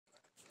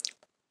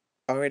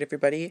Alright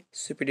everybody,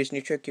 Super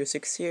Disney Trick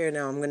U6 here.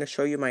 Now I'm going to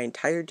show you my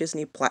entire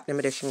Disney Platinum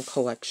Edition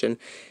collection.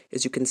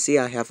 As you can see,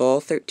 I have all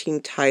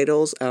 13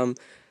 titles.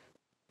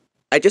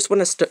 I just want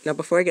to start, now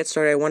before I get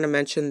started, I want to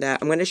mention that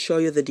I'm going to show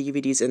you the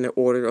DVDs in the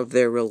order of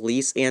their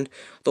release, and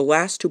the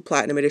last two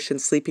Platinum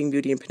Editions, Sleeping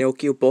Beauty and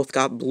Pinocchio, both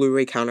got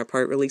Blu-ray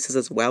counterpart releases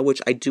as well,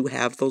 which I do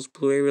have those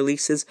Blu-ray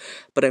releases,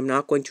 but I'm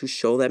not going to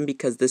show them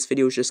because this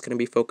video is just going to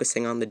be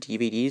focusing on the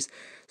DVDs.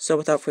 So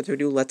without further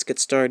ado, let's get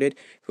started.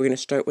 We're going to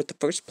start with the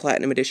first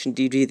Platinum Edition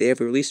DVD they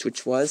ever released,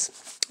 which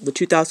was the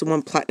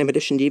 2001 Platinum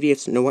Edition DVD of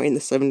Snow White and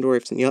the Seven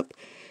Dwarfs, and yep,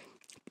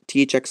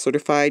 THX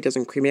certified,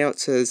 doesn't cream me out,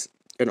 says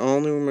an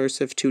all-new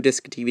immersive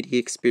 2-disc DVD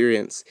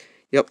experience.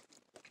 Yep,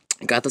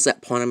 I got this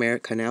at Pawn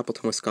America in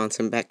Appleton,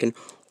 Wisconsin back in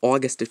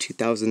August of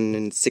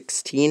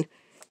 2016.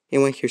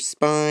 And here's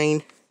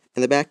Spine.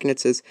 In the back, and it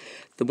says,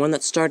 the one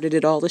that started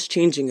it all is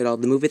changing it all.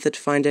 The movie that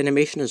defined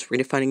animation is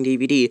redefining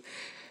DVD.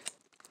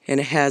 And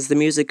it has the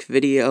music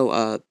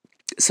video,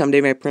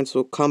 Someday My Prince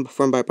Will Come,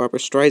 performed by Barbra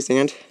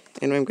Streisand.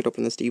 And I'm going to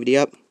open this DVD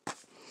up.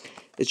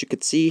 As you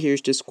can see, here's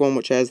disc 1,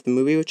 which has the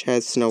movie, which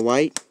has Snow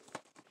White.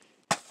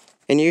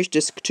 And here's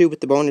disc 2 with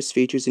the bonus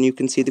features, and you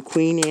can see the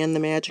Queen and the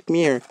Magic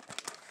Mirror.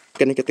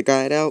 Gonna get the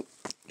guide out.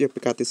 Yep,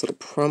 we got these little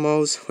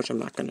promos, which I'm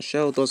not gonna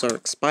show. Those are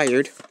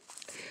expired.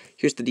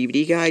 Here's the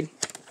DVD guide.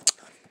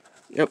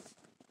 Yep.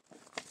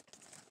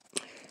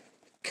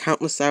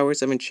 Countless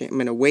hours of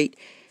enchantment await.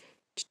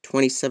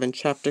 27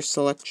 chapter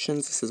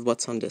selections. This is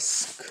what's on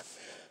disc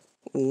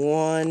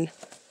 1.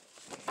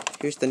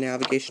 Here's the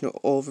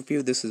navigational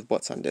overview. This is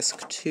what's on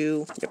disc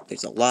 2. Yep,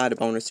 there's a lot of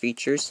bonus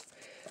features.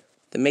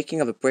 The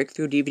making of a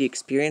breakthrough DVD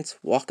experience,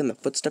 walk in the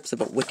footsteps of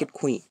a wicked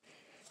queen.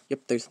 Yep,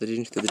 there's the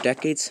Disney through the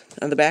decades.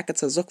 On the back it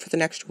says, look for the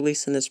next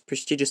release in this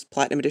prestigious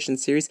Platinum Edition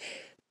series,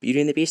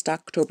 Beauty and the Beast,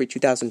 October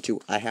 2002.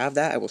 I have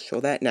that, I will show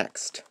that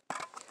next.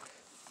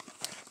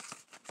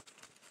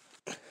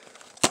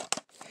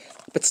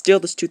 But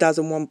still, this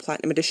 2001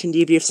 Platinum Edition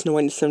DVD of Snow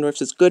White and the Seven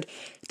Dwarfs is good.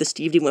 This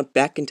DVD went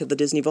back into the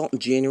Disney Vault in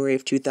January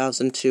of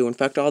 2002. In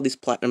fact, all these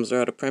Platinums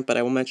are out of print, but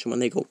I will mention when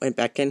they went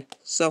back in.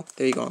 So,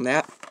 there you go on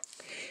that.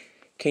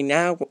 Okay,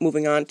 now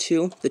moving on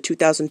to the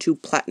 2002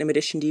 Platinum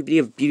Edition DVD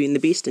of Beauty and the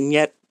Beast, and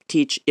yet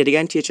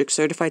again, THX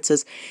certified,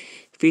 says,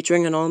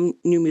 featuring an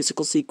all-new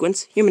musical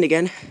sequence. Human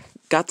again,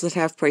 got the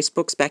half-price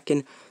books back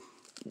in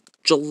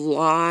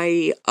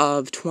July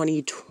of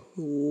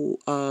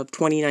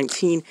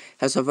 2019.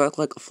 Has a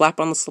flap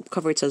on the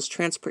slipcover. It says,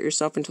 transport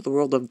yourself into the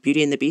world of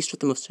Beauty and the Beast with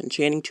the most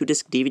enchanting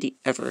 2-disc DVD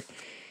ever.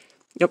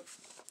 Yep.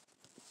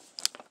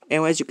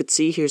 And as you can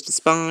see, here's the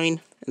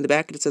spine. In the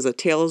back it says, a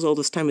tale as old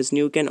as time is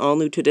new again, all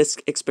new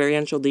 2-disc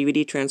experiential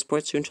DVD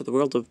transports you into the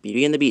world of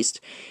Beauty and the Beast.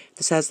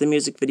 This has the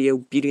music video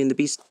Beauty and the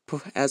Beast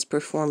as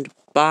performed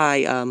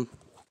by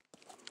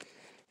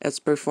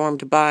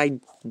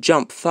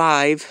Jump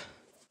 5.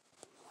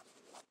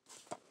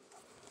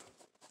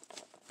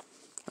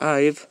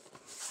 As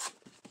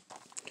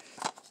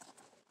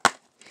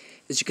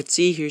you can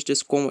see, here's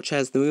disc 1, which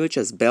has the movie, which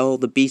has Belle,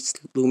 the Beast,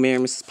 Lumiere,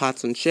 Mrs.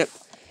 Potts, and Chip.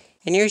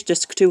 And here's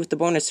disc 2 with the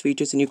bonus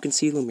features, and you can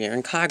see Lumiere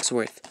and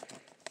Cogsworth.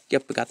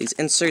 Yep, we got these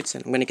inserts,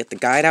 and I'm going to get the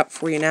guide out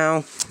for you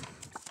now.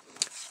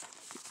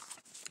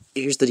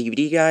 Here's the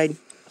DVD guide.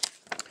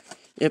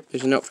 Yep,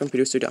 there's a note from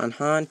producer Don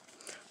Hahn.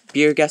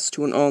 Be your guest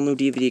to an all-new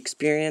DVD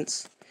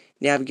experience.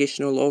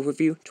 Navigational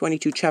overview,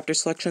 22 chapter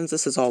selections.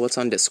 This is all what's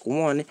on disc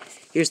 1.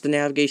 Here's the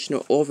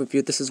navigational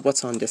overview. This is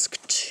what's on disc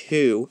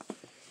 2.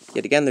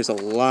 Yet again, there's a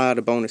lot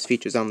of bonus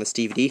features on this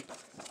DVD.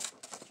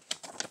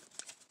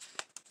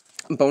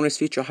 Bonus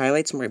feature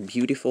highlights more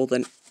beautiful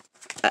than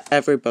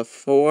ever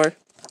before.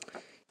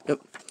 Yep.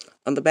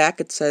 On the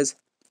back it says,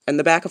 and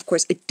the back, of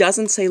course, it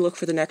doesn't say look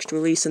for the next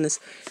release in this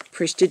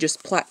prestigious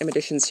Platinum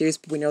Edition series,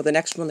 but we know the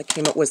next one that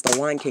came out was The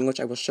Lion King, which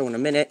I will show in a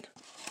minute.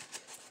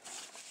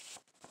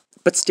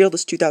 But still,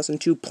 this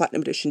 2002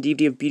 Platinum Edition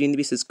DVD of Beauty and the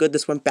Beast is good.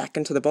 This went back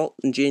into the vault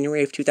in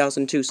January of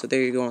 2002, so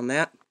there you go on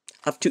that.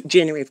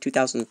 January of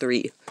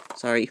 2003,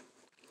 sorry.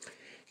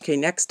 Okay,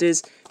 next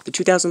is the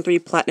 2003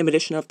 Platinum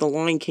Edition of The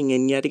Lion King,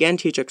 and yet again,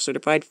 THX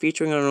certified,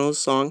 featuring an old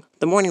song,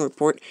 The Morning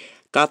Report.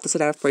 Got this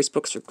at half-price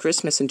books for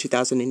Christmas in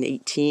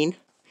 2018.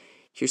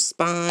 Here's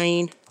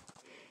Spine.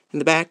 In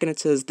the back, and it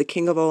says, the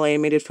king of all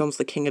animated films,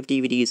 the king of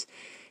DVDs.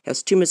 It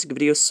has 2 music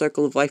videos,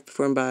 Circle of Life,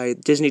 performed by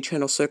Disney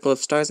Channel, Circle of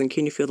Stars, and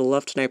Can You Feel the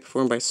Love Tonight,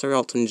 performed by Sir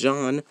Elton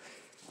John.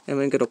 And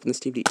I'm going to open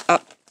this DVD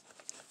up.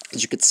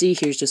 As you can see,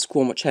 here's disc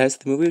 1, which has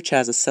the movie, which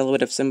has a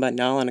silhouette of Simba,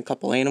 Nala, and a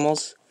couple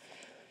animals.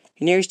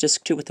 And here's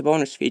disc 2 with the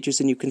bonus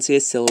features, and you can see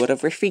a silhouette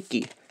of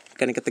Rafiki.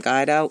 Gonna get the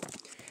guide out.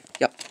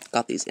 Yep,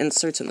 got these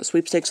inserts and the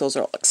sweepstakes. Those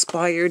are all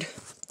expired.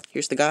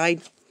 Here's the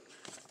guide.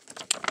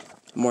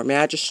 More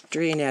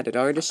magistry and added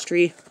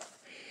artistry.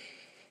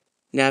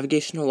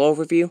 Navigational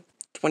overview.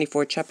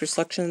 24 chapter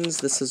selections.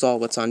 This is all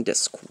what's on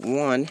disc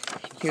 1.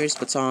 Here's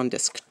what's on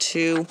disc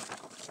 2.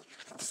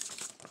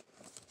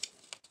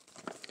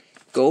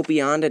 Go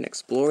beyond and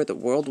explore the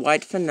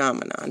worldwide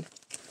phenomenon.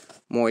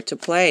 More to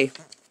play.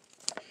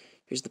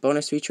 Here's the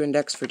bonus feature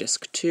index for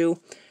disc 2.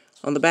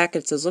 On the back,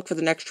 it says, look for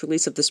the next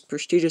release of this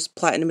prestigious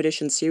Platinum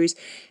Edition series,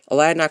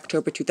 Aladdin,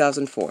 October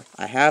 2004.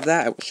 I have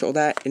that. I will show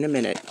that in a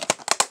minute.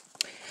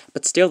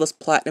 But still, this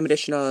Platinum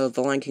Edition of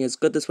The Lion King is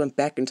good. This went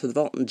back into the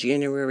vault in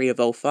January of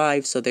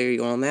 2005, so there you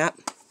go on that.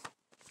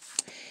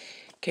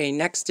 Okay,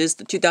 next is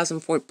the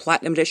 2004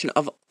 Platinum Edition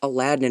of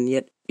Aladdin,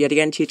 yet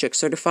again THX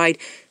certified,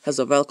 has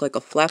a relic like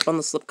a flap on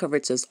the slipcover.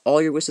 It says,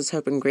 all your wishes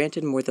have been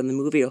granted, more than the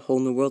movie, a whole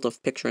new world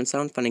of picture and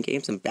sound, fun and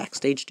games, and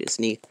backstage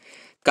Disney.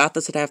 Got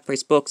this at Half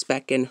Price Books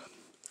back in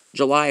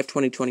July of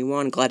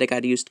 2021, glad I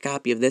got a used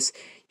copy of this.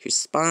 Here's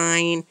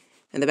spine,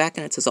 and the back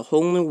end it says, a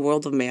whole new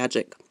world of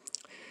magic.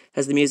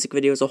 Has the music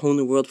video is A Whole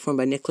New World performed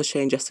by Nick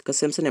Lachey and Jessica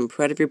Simpson, and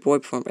Pret of Your Boy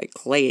performed by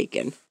Clay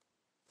Aiken.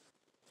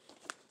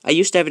 I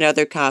used to have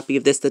another copy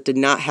of this that did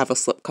not have a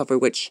slipcover,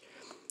 which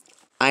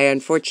I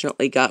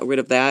unfortunately got rid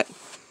of that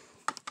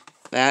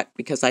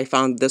because I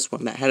found this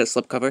one that had a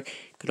slipcover.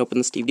 Could open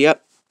this DVD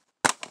up.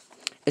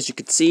 As you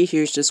can see,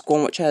 here's disc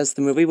 1, which has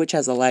the movie, which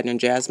has Aladdin and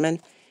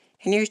Jasmine.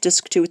 And here's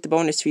disc 2 with the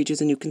bonus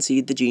features, and you can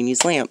see the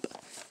genie's lamp.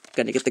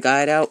 Gonna get the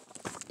guide out.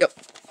 Yep.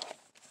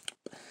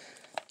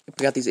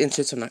 We got these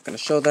inserts, I'm not gonna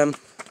show them.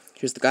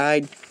 Here's the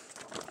guide.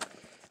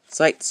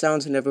 Sight,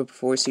 sounds, and never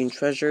before seen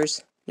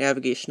treasures.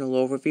 Navigational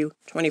overview.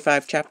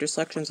 25 chapter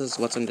selections. This is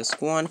what's on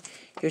disc 1.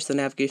 Here's the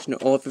navigational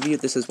overview.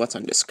 This is what's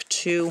on disc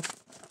 2.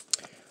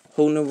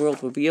 Whole New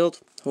World revealed.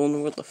 Whole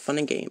New World of fun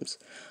and games.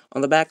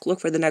 On the back, look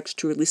for the next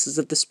 2 releases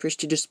of this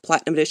prestigious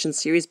Platinum Edition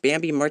series.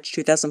 Bambi, March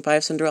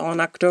 2005. Cinderella in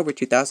October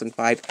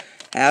 2005.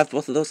 I have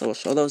both of those. I will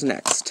show those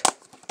next.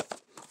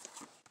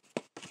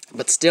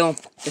 But still,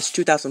 this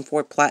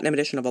 2004 Platinum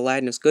Edition of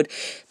Aladdin is good.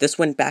 This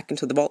went back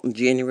into the vault in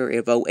January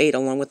of 2008,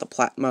 along with the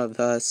Platinum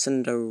of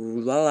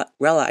Cinderella,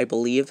 I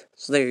believe.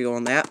 So there you go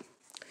on that.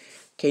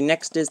 Okay,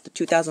 next is the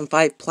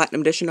 2005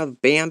 Platinum Edition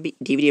of Bambi,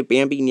 DVD of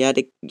Bambi, and yet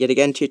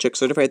again THX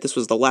certified. This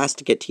was the last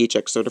to get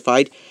THX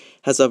certified.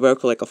 Has a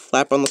vocal like a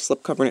flap on the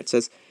slipcover, and it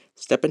says,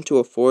 step into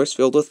a forest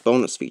filled with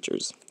bonus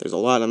features. There's a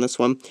lot on this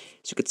one.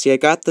 As you can see, I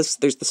got this,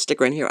 there's the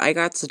sticker in here. I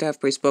got this at Half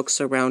Price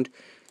Books around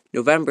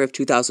November of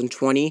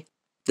 2020.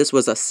 This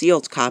was a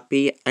sealed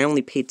copy. I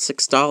only paid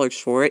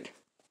 $6 for it.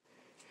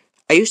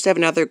 I used to have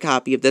another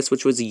copy of this,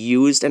 which was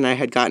used, and I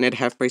had gotten it at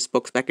Half Price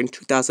Books back in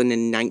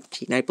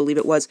 2019, I believe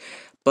it was.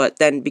 But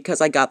then, because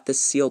I got this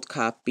sealed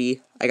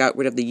copy, I got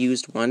rid of the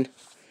used one.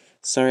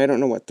 Sorry, I don't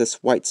know what this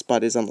white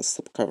spot is on the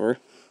slipcover.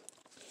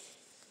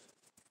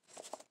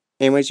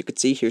 Anyways, you can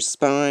see here's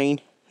spine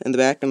in the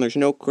back, and there's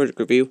no critic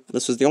review.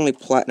 This was the only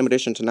Platinum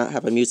Edition to not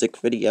have a music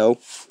video.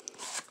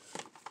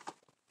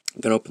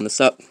 I'm going to open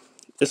this up.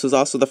 This was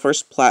also the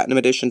first Platinum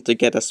Edition to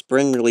get a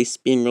spring release,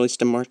 being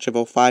released in March of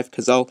 2005,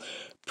 because all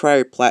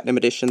prior Platinum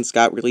Editions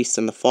got released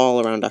in the fall,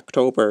 around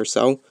October or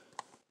so.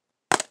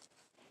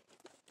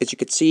 As you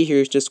can see,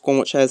 here's disc 1,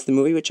 which has the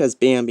movie, which has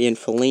Bambi and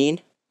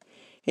Feline.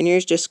 And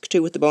here's disc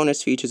 2 with the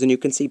bonus features, and you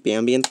can see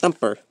Bambi and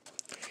Thumper.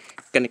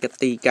 Gonna get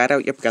the guide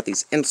out. Yep, we got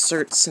these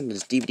inserts and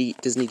this DVD,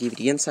 Disney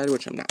DVD inside,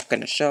 which I'm not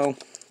gonna show.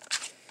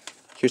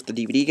 Here's the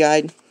DVD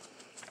guide.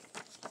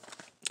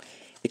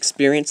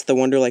 Experience the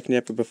wonder like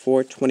never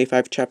before.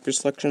 25 chapter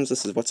selections.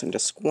 This is what's on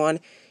disc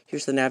 1.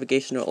 Here's the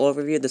navigational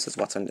overview. This is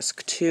what's on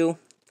disc 2.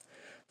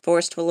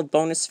 Forest full of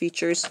bonus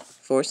features.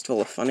 Forest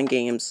full of fun and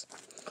games.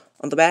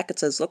 On the back, it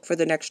says, look for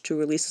the next 2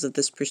 releases of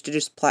this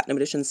prestigious Platinum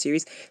Edition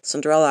series.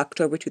 Cinderella,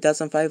 October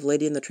 2005.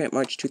 Lady and the Tramp,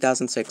 March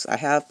 2006. I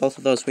have both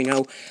of those. We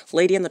know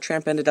Lady and the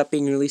Tramp ended up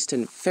being released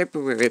in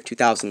February of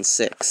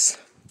 2006.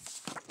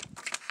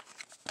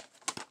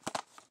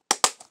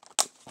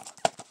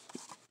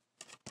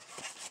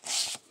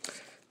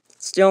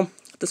 Still,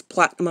 this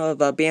Platinum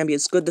of Bambi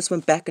is good. This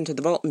went back into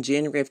the vault in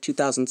January of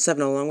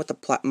 2007, along with the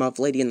Platinum of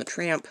Lady and the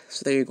Tramp.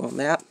 So there you go on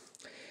that.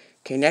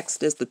 Okay,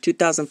 next is the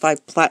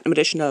 2005 Platinum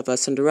Edition of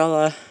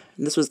Cinderella.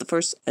 And this was the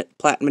first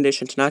Platinum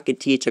Edition to not get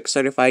THX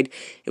certified.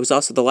 It was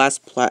also the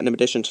last Platinum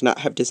Edition to not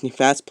have Disney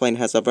Fast Play and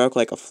has a Velcro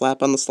like a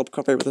flap on the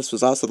slipcover. But this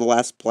was also the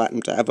last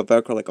Platinum to have a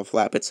Velcro like a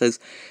flap. It says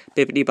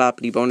Bibbidi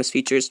Boppity bonus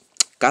features.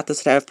 Got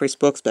this at Half Price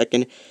Books back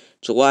in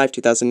July of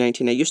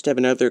 2019. I used to have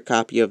another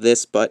copy of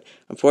this, but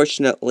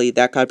unfortunately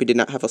that copy did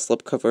not have a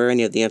slipcover or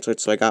any of the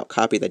inserts, so I got a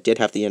copy that did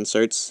have the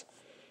inserts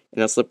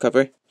and a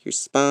slipcover. Here's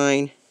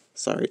spine.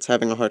 Sorry, it's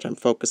having a hard time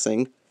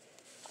focusing.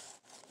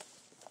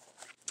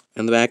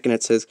 On the back, and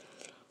it says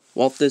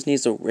Walt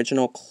Disney's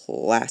original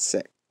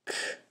classic.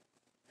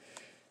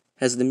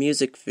 Has the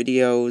music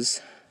video,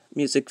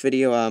 music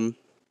video,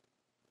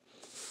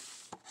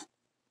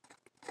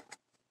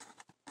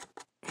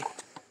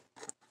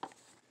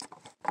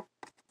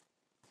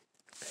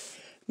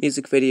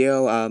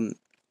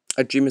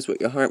 A Dream Is What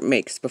Your Heart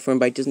Makes, performed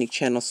by Disney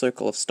Channel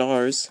Circle of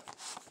Stars.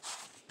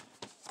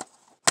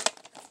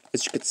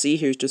 As you can see,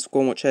 here's disc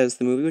 1, which has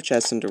the movie, which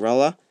has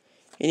Cinderella.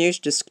 And here's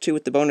disc 2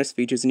 with the bonus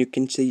features, and you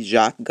can see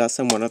Jacques, Gus,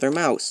 and one other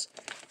mouse.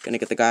 Gonna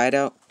get the guide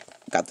out.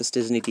 Got this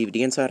Disney DVD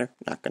Insider.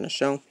 Not gonna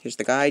show. Here's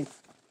the guide.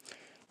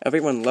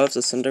 Everyone loves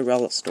a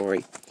Cinderella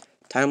story.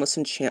 Timeless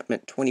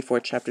Enchantment, 24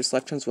 chapter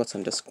selections. What's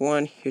on disc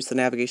 1? Here's the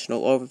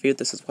navigational overview.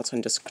 This is what's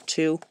on disc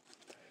 2.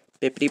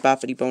 Bippity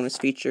Boppity bonus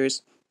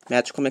features.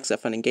 Magical Mix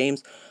of Fun and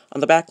Games.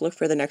 On the back, look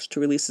for the next 2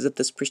 releases of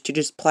this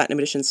prestigious Platinum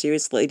Edition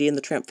series, Lady and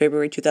the Tramp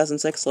February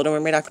 2006, Little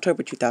Mermaid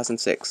October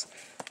 2006.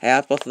 I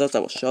have both of those, I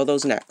will show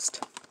those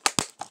next.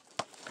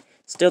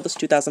 Still, this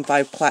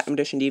 2005 Platinum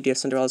Edition DVD of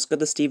Cinderella is good.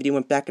 This DVD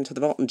went back into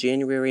the vault in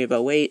January of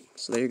 08,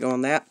 so there you go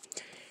on that.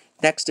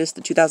 Next is the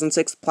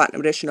 2006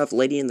 Platinum Edition of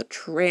Lady and the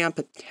Tramp.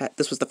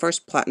 This was the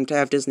first Platinum to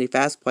have Disney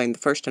Fast Play and the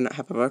first to not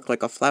have a look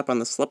like a flap on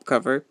the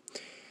slipcover.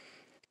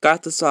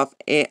 Got this off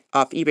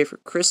eBay for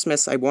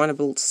Christmas, I want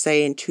to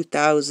say in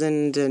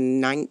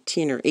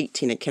 2019 or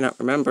 18, I cannot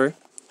remember.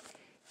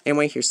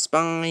 Anyway, here's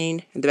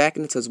Spine. In the back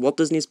end it says Walt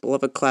Disney's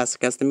beloved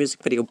classic as the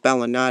music video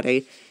Bella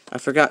Notte. I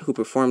forgot who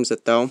performs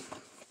it though.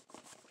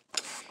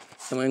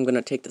 And I'm going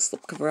to take the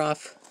slipcover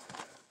off.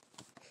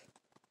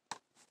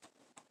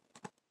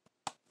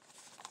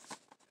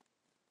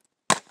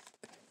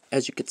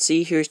 As you can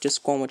see, here's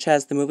disc 1, which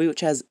has the movie,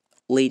 which has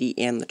Lady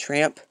and the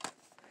Tramp.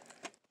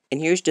 And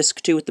here's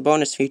disc 2 with the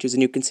bonus features,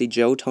 and you can see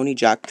Joe, Tony,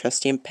 Jock,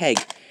 Trusty, and Peg.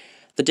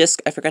 The disc,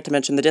 I forgot to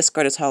mention, the disc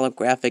art is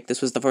holographic. This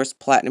was the first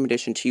Platinum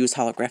Edition to use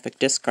holographic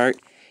disc art.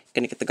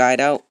 Gonna get the guide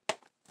out.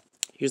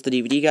 Here's the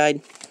DVD guide.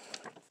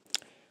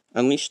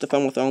 Unleash the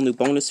fun with all new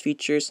bonus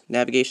features,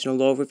 navigational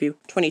overview,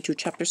 22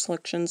 chapter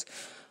selections.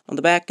 On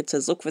the back, it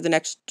says, look for the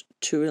next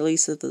 2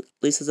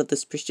 releases of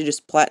this prestigious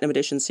Platinum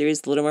Edition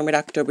series, The Little Mermaid,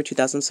 October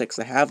 2006.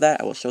 I have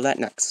that. I will show that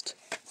next.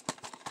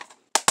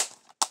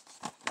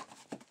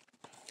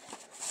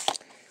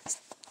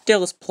 Still,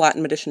 this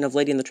Platinum Edition of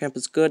Lady and the Tramp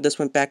is good. This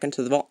went back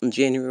into the vault in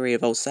January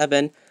of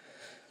 07,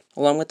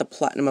 along with the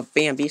Platinum of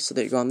Bambi, so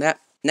there you go on that.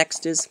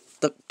 Next is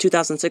the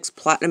 2006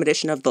 Platinum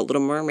Edition of The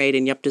Little Mermaid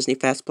in Disney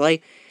Fast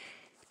Play.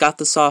 Got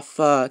this at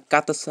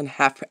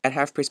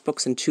Half Price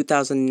Books in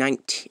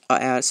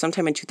 2019,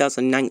 sometime in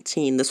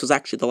 2019. This was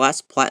actually the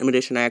last Platinum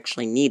Edition I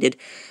actually needed.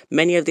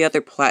 All the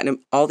other Platinum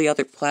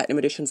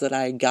Editions that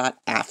I got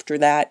after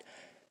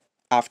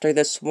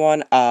this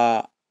one,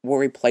 were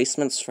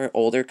replacements for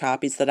older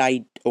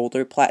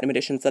Platinum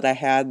Editions that I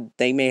had.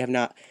 They may have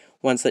not,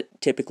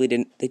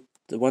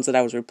 the ones that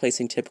I was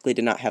replacing typically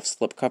did not have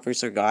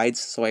slipcovers or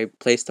guides, so I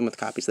replaced them with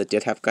copies that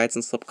did have guides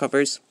and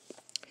slipcovers.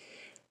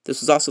 This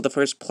was also the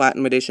first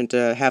Platinum Edition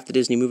to have the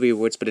Disney Movie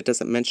Awards, but it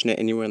doesn't mention it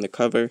anywhere on the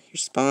cover.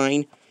 Here's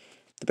Spine.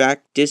 The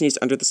back, Disney's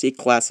Under the Sea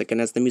Classic, and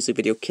has the music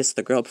video Kiss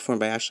the Girl performed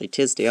by Ashley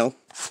Tisdale.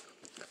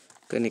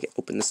 Gonna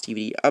open this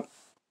DVD up.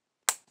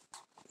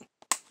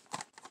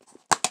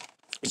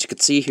 As you can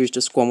see, here's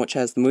disc 1, which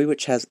has the movie,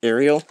 which has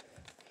Ariel.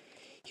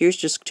 Here's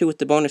disc 2 with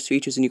the bonus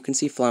features, and you can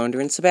see Flounder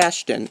and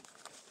Sebastian.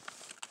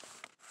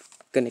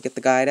 Gonna get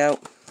the guide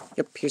out.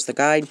 Yep, here's the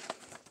guide.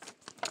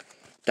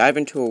 Dive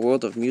into a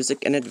world of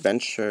music and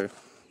adventure.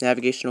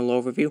 Navigational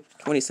overview,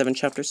 27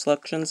 chapter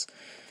selections.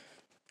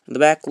 On the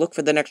back, look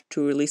for the next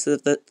 2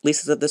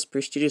 releases of this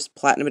prestigious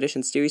Platinum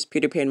Edition series,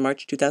 Peter Pan,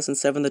 March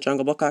 2007, The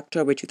Jungle Book,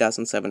 October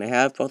 2007. I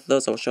have both of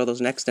those, I will show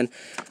those next, and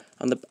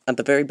on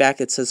the very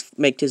back it says,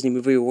 make Disney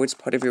Movie Awards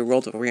part of your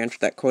world, if we enter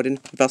that code in.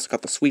 We've also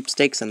got the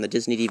sweepstakes and the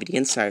Disney DVD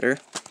Insider.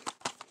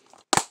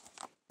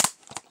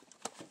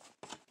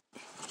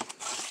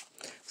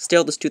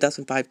 Still, this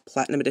 2005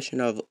 Platinum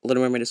Edition of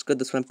Little Mermaid is good.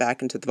 This went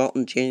back into the vault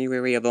in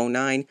January of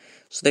 09,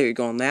 so there you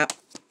go on that.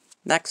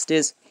 Next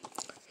is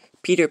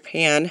Peter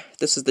Pan.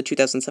 This is the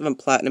 2007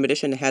 Platinum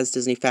Edition. It has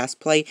Disney Fast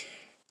Play.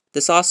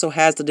 This also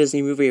has the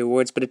Disney Movie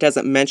Awards, but it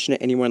doesn't mention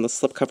it anywhere on the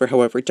slipcover.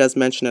 However, it does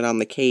mention it on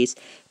the case.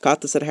 Got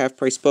this at Half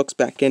Price Books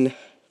back in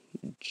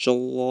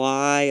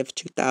July of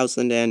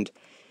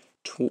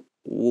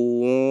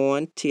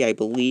 2020, I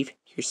believe.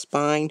 Here's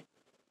Spine.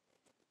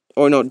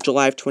 Or no,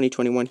 July of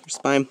 2021. Here's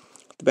Spine.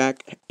 The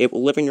back, It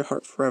Will Live in Your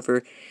Heart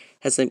Forever.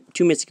 Has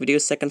 2 music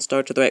videos, Second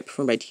Star to the Right,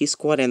 performed by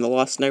T-Squad, and The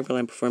Lost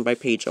Neverland, performed by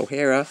Paige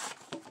O'Hara.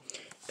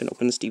 Gonna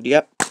open this DVD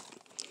up.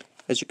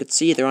 As you can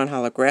see, they're on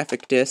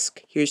holographic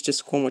disc. Here's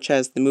disc 1, which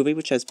has the movie,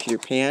 which has Peter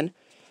Pan.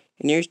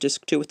 And here's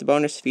disc 2 with the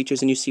bonus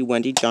features, and you see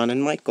Wendy, John,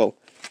 and Michael.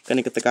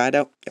 Gonna get the guide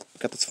out. Yep,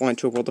 got this Fly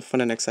into a World of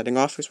Fun and Exciting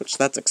Offers, which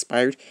that's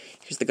expired.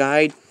 Here's the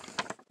guide.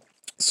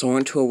 Soar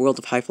into a world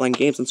of high-flying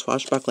games and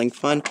swashbuckling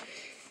fun.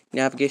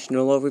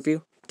 Navigational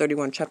overview.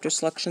 31 chapter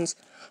selections.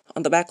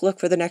 On the back, look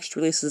for the next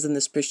releases in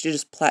this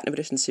prestigious Platinum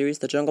Edition series,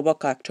 The Jungle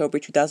Book, October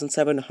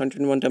 2007,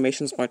 101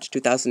 Dalmatians, March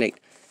 2008.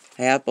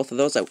 I have both of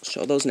those, I will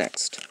show those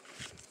next.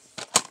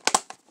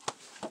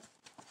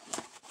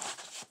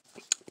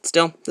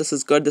 Still, this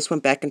is good. This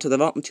went back into the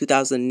vault in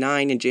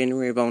 2009, in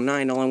January of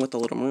 09, along with The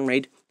Little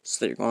Mermaid,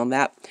 so there you go on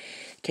that.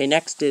 Okay,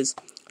 next is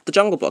The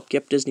Jungle Book.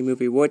 Yep, Disney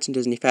Movie Awards and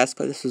Disney Fast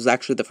Play. This was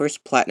actually the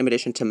first Platinum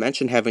Edition to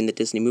mention having the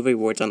Disney Movie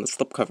Awards on the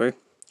slipcover.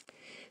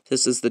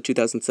 This is the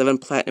 2007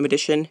 Platinum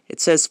Edition. It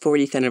says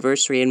 40th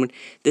anniversary, and when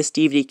this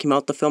DVD came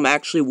out, the film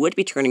actually would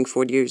be turning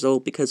 40 years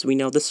old, because we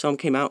know this film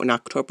came out in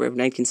October of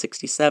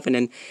 1967,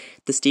 and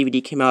this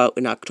DVD came out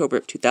in October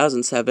of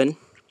 2007.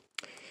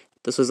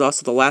 This was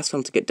also the last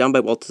film to get done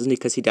by Walt Disney,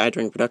 because he died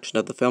during production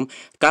of the film.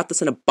 Got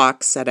this in a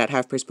box set at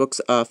Half Price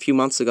Books a few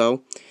months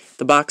ago.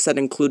 The box set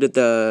included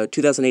the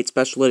 2008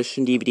 Special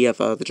Edition DVD of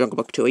The Jungle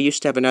Book 2. I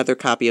used to have another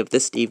copy of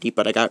this DVD,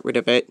 but I got rid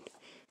of it,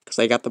 because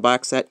I got the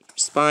box set.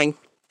 Spine.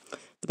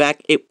 The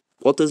back,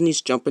 Walt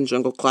Disney's Jumpin'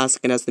 Jungle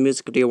Classic, and has the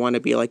music video Wanna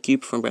Be Like You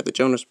performed by the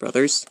Jonas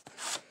Brothers.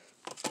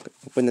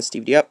 Open this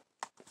DVD up.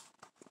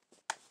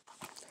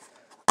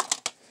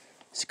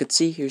 As you can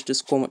see, here's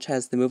disc 1, which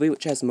has the movie,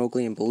 which has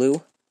Mowgli and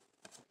Baloo.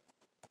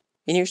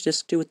 And here's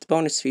disc 2 with the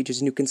bonus features,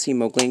 and you can see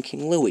Mowgli and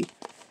King Louie.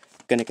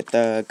 Gonna get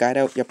the guide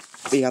out. Yep,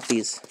 we got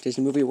these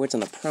Disney movie awards on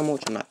the promo,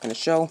 which I'm not gonna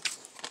show.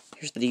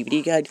 Here's the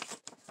DVD guide.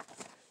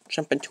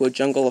 Jump into a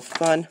jungle of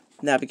fun.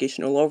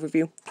 Navigational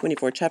overview.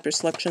 24 chapter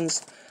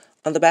selections.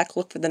 On the back,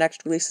 look for the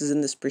next releases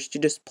in this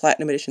prestigious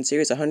Platinum Edition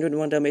series.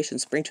 101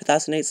 Dalmatians, Spring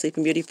 2008,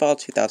 Sleeping Beauty, Fall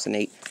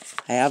 2008.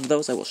 I have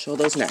those. I will show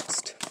those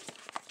next.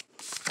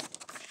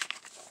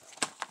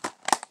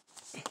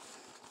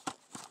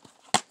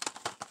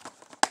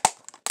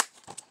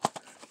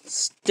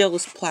 Still,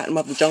 this Platinum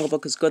of the Jungle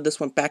Book is good. This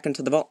went back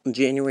into the vault in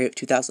January of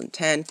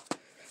 2010.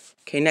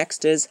 Okay,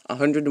 next is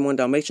 101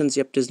 Dalmatians,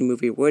 Yep, Disney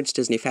Movie Awards,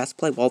 Disney Fast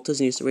Play, Walt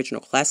Disney's Original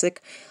Classic.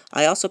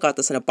 I also got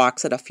this in a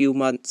box set a few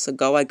months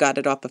ago. I got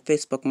it off of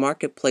Facebook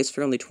Marketplace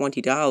for only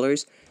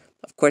 $20.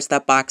 Of course,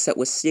 that box set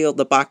was sealed.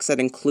 The box set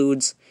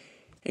included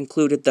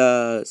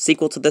the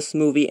sequel to this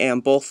movie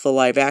and both the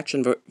live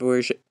action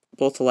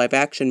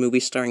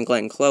movies starring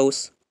Glenn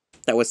Close.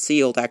 That was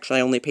sealed. Actually,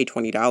 I only paid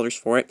 $20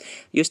 for it. I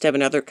used to have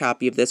another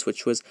copy of this,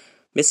 which was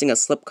missing a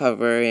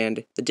slipcover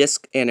and the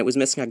disc, and it was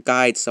missing a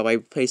guide, so I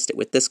replaced it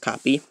with this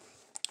copy.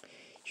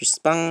 Your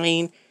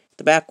spine.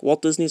 The back,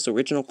 Walt Disney's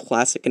Original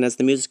Classic, and has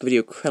the music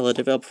video Cruella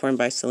de Vil performed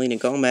by Selena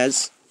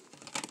Gomez.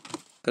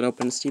 Gonna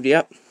open this DVD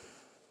up.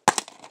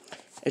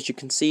 As you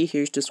can see,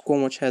 here's disc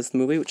 1, which has the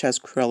movie, which has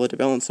Cruella de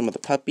Vil and some of the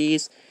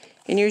puppies.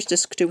 And here's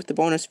disc 2 with the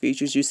bonus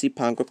features. You see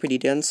Pongo, Pretty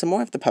Dan, and some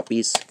more of the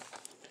puppies.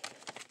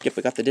 Yep,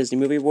 we got the Disney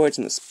Movie Awards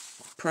and this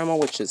promo,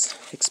 which is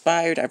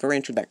expired. I've already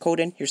entered that code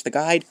in. Here's the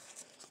guide.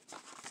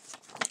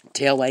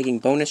 Tail wagging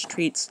bonus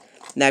treats.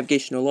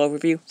 Navigational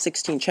overview.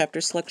 16 chapter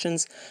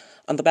selections.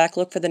 On the back,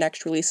 look for the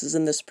next releases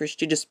in this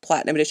prestigious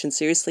Platinum Edition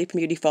series. Sleeping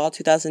Beauty Fall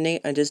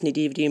 2008 on Disney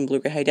DVD and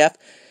Blu-ray High Def.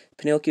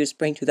 Pinocchio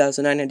Spring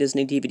 2009 on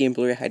Disney DVD and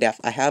Blu-ray High Def.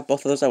 I have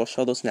both of those. I will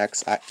show those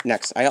next.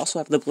 I also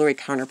have the Blu-ray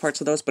counterparts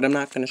of those, but I'm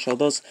not going to show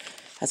those,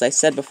 as I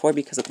said before,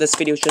 because this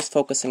video is just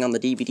focusing on the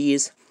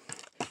DVDs.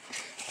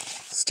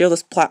 Still,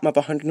 this Platinum of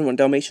 101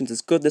 Dalmatians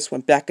is good. This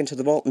went back into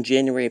the vault in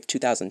January of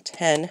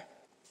 2010.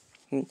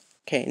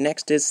 Okay,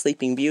 next is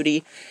Sleeping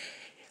Beauty.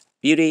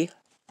 I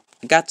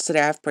got this at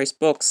half-price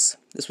books.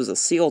 This was a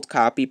sealed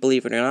copy,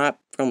 believe it or not,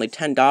 for only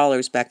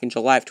 $10 back in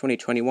July of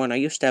 2021. I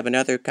used to have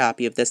another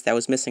copy of this that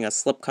was missing a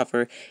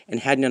slipcover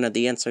and had none of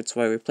the inserts,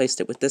 so I replaced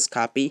it with this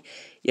copy.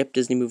 Yep,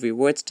 Disney Movie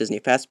Awards, Disney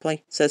Fast Play.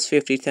 It says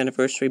 50th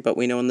anniversary, but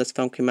we know when this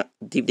film came out,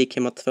 DVD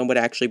came out, the film would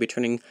actually be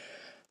turning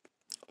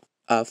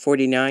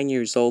 49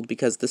 years old,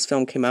 because this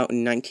film came out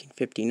in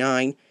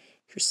 1959.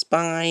 Your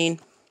spine.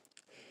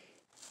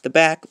 The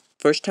back,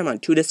 first time on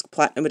 2-disc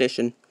Platinum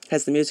Edition,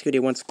 has the music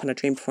video Once Upon a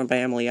Dream performed by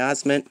Emily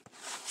Osment.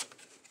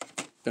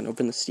 Gonna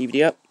open this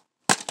DVD up.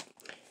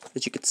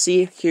 As you can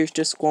see, here's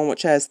disc 1,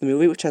 which has the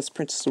movie, which has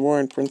Princess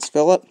Aurora and Prince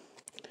Philip.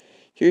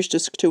 Here's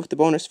disc 2 with the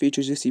bonus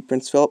features. You see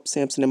Prince Philip,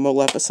 Samson, and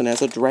Maleficent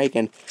as a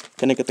dragon.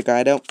 Gonna get the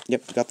guide out.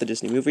 Yep, we got the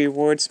Disney Movie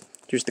Awards.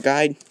 Here's the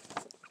guide.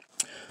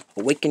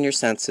 Awaken Your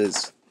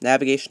Senses.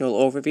 Navigational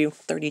overview,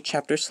 30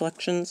 chapter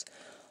selections.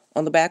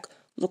 On the back,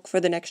 look for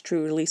the next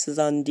true releases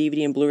on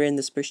DVD and Blu-ray in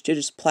this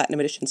prestigious Platinum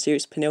Edition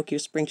series. Pinocchio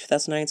Spring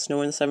 2009,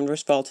 Snow in the Seven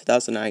Dwarfs Fall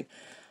 2009.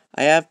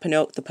 I have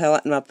the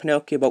Platinum of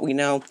Pinocchio, but we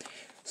know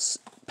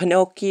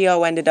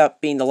Pinocchio ended up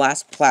being the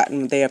last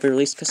Platinum they ever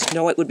released, because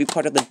Snow White would be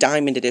part of the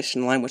Diamond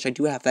Edition line, which I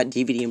do have that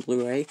DVD and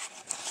Blu-ray.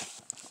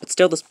 But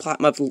still, this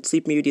Platinum of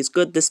Sleeping Beauty is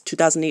good. This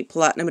 2008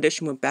 Platinum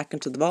Edition went back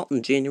into the vault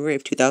in January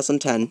of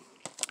 2010.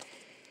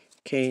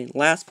 Okay,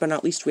 last but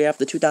not least, we have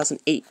the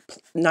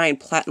 2008-9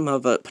 Platinum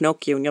of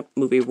Pinocchio and Yep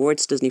Movie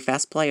Awards, Disney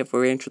Fast Play. I've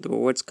already entered the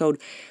rewards code.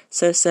 It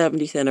says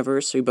 70th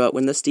anniversary, but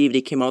when this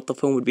DVD came out, the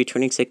film would be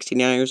turning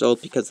 69 years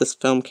old, because the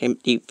film came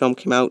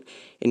out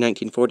in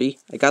 1940.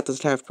 I got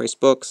this at half-price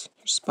books.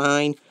 Your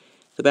spine.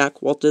 The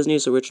back, Walt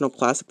Disney's Original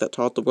Classic that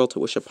taught the world to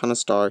wish upon a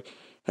star.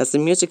 Has the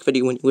music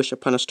video When You Wish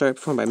Upon a Star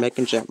performed by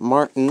Megan Jet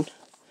Martin.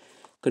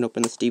 Gonna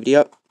open this DVD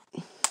up.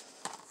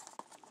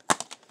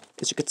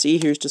 As you can see,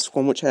 here's disc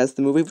 1, which has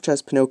the movie, which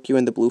has Pinocchio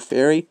and the Blue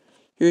Fairy.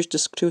 Here's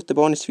disc 2 with the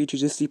bonus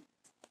features. You see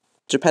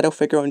Geppetto,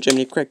 Figaro, and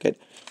Jiminy Cricket.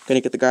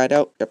 Gonna get the guide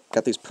out. Yep,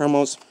 got these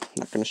promos.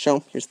 Not gonna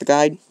show. Here's the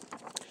guide.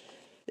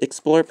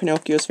 Explore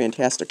Pinocchio's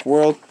Fantastic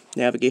World.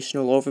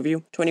 Navigational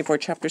overview. 24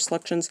 chapter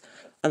selections.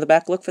 On the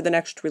back, look for the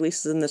next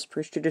releases in this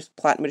prestigious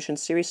Platinum Edition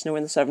series. Snow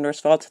in the Seven Dwarfs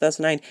Fall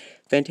 2009.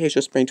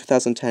 Fantasia Spring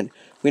 2010.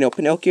 We know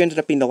Pinocchio ended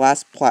up being the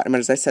last Platinum,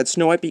 and as I said,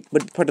 Snow White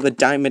would be part of the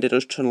Diamond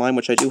Edition line,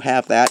 which I do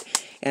have that.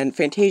 And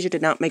Fantasia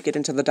did not make it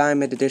into the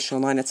Diamond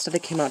Edition line. Instead,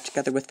 it came out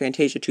together with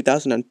Fantasia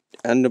 2000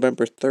 on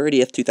November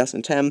 30th,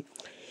 2010.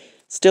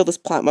 Still, this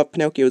Platinum of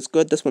Pinocchio is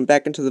good. This went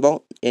back into the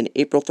vault in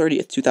April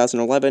 30th,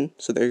 2011.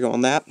 So there you go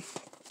on that.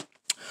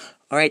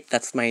 Alright,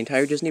 that's my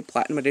entire Disney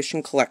Platinum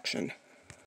Edition collection.